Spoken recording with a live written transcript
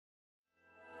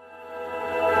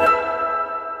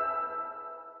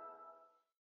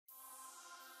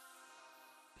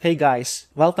Hey guys,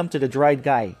 welcome to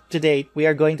TheDroidGuy. Today, we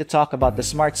are going to talk about the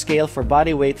Smart Scale for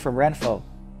Body Weight from RENPHO.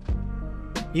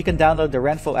 You can download the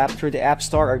RENPHO app through the App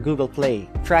Store or Google Play.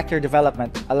 Track your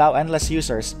development, allow endless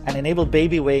users, and enable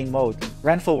baby weighing mode.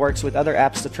 RENPHO works with other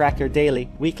apps to track your daily,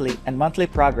 weekly, and monthly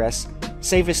progress,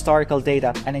 save historical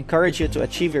data, and encourage you to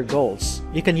achieve your goals.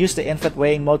 You can use the infant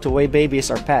weighing mode to weigh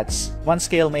babies or pets. One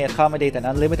scale may accommodate an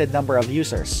unlimited number of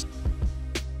users.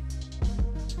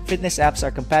 Fitness apps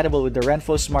are compatible with the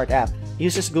RENPHO Smart app,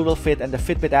 uses Google Fit and the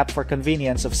Fitbit app for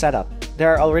convenience of setup.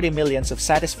 There are already millions of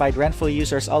satisfied RENPHO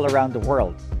users all around the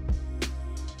world.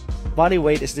 Body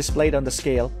weight is displayed on the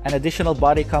scale, and additional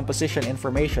body composition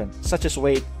information, such as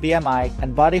weight, BMI,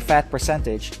 and body fat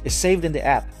percentage, is saved in the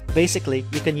app. Basically,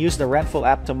 you can use the RENPHO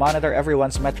app to monitor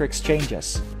everyone's metrics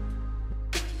changes.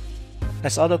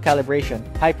 As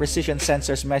auto-calibration, high-precision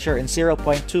sensors measure in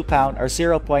 0.2 pound or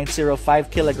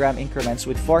 0.05 kilogram increments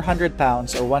with 400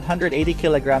 pounds or 180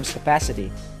 kilograms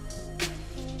capacity.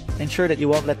 Ensure that you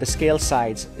won't let the scale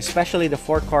sides, especially the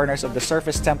four corners of the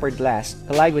surface-tempered glass,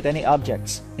 collide with any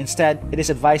objects. Instead, it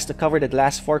is advised to cover the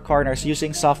glass four corners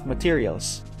using soft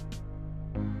materials.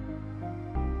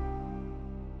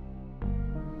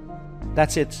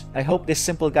 That's it. I hope this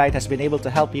simple guide has been able to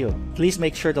help you. Please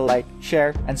make sure to like,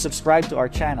 share, and subscribe to our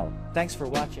channel. Thanks for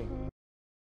watching.